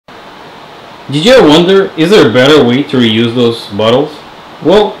Did you ever wonder, is there a better way to reuse those bottles?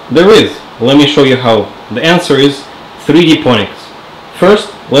 Well, there is. Let me show you how. The answer is 3Dponics.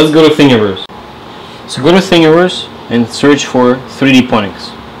 First, let's go to Thingiverse. So go to Thingiverse and search for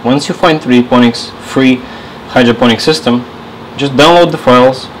 3Dponics. Once you find 3Dponics free hydroponic system, just download the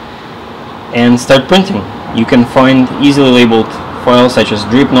files and start printing. You can find easily labeled files such as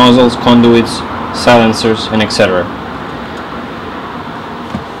drip nozzles, conduits, silencers, and etc.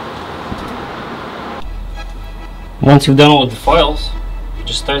 Once you've downloaded the files,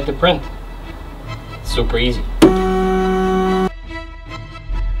 just start the print. It's super easy.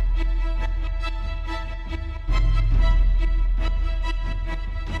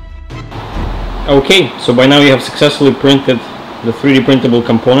 Okay, so by now you have successfully printed the 3D printable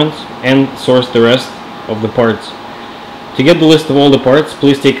components and sourced the rest of the parts. To get the list of all the parts,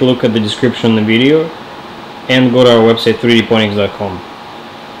 please take a look at the description in the video and go to our website 3dponics.com.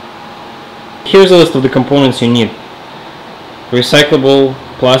 Here's a list of the components you need. Recyclable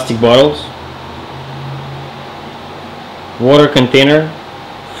plastic bottles, water container,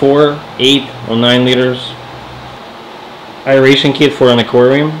 4, 8 or 9 liters, aeration kit for an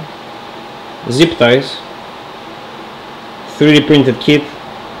aquarium, zip ties, 3D printed kit,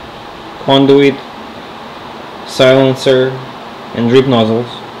 conduit, silencer, and drip nozzles.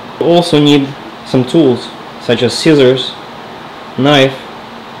 You also need some tools such as scissors, knife,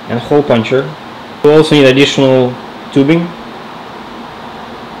 and hole puncher. You also need additional tubing,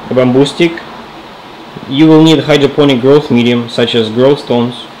 a bamboo stick. You will need hydroponic growth medium such as growth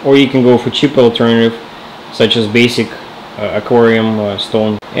stones, or you can go for cheaper alternative such as basic aquarium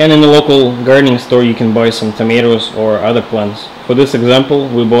stone. And in the local gardening store you can buy some tomatoes or other plants. For this example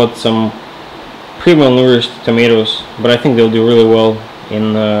we bought some premium nourished tomatoes, but I think they'll do really well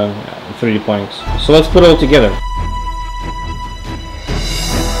in 3Dponics. So let's put it all together.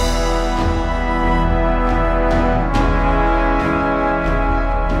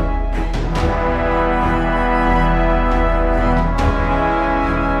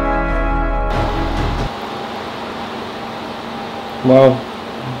 Well,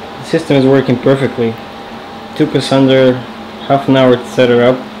 the system is working perfectly. It took us under half an hour to set it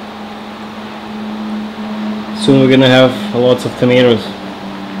up. Soon we're gonna have lots of tomatoes.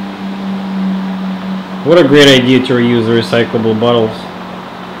 What a great idea to reuse the recyclable bottles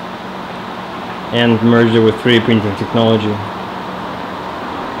and merge it with 3D printing technology.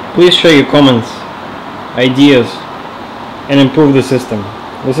 Please share your comments, ideas, and improve the system.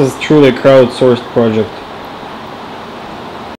 This is truly a crowdsourced project.